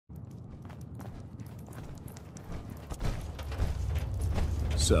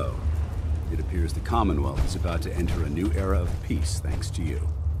So, it appears the Commonwealth is about to enter a new era of peace thanks to you.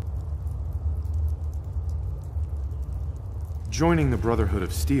 Joining the Brotherhood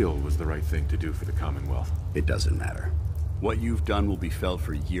of Steel was the right thing to do for the Commonwealth. It doesn't matter. What you've done will be felt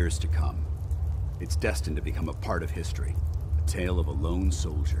for years to come. It's destined to become a part of history. A tale of a lone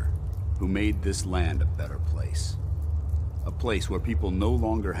soldier who made this land a better place. A place where people no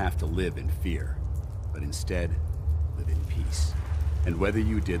longer have to live in fear, but instead live in peace. And whether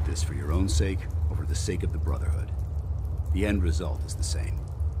you did this for your own sake or for the sake of the Brotherhood, the end result is the same.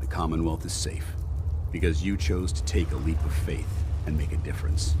 The Commonwealth is safe, because you chose to take a leap of faith and make a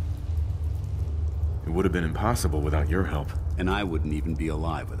difference. It would have been impossible without your help. And I wouldn't even be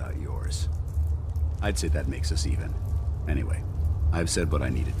alive without yours. I'd say that makes us even. Anyway, I've said what I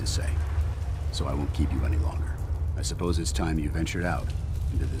needed to say, so I won't keep you any longer. I suppose it's time you ventured out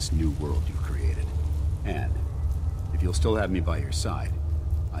into this new world you've created. And if you'll still have me by your side,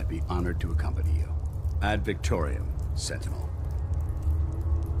 I'd be honored to accompany you. Ad Victorium, Sentinel.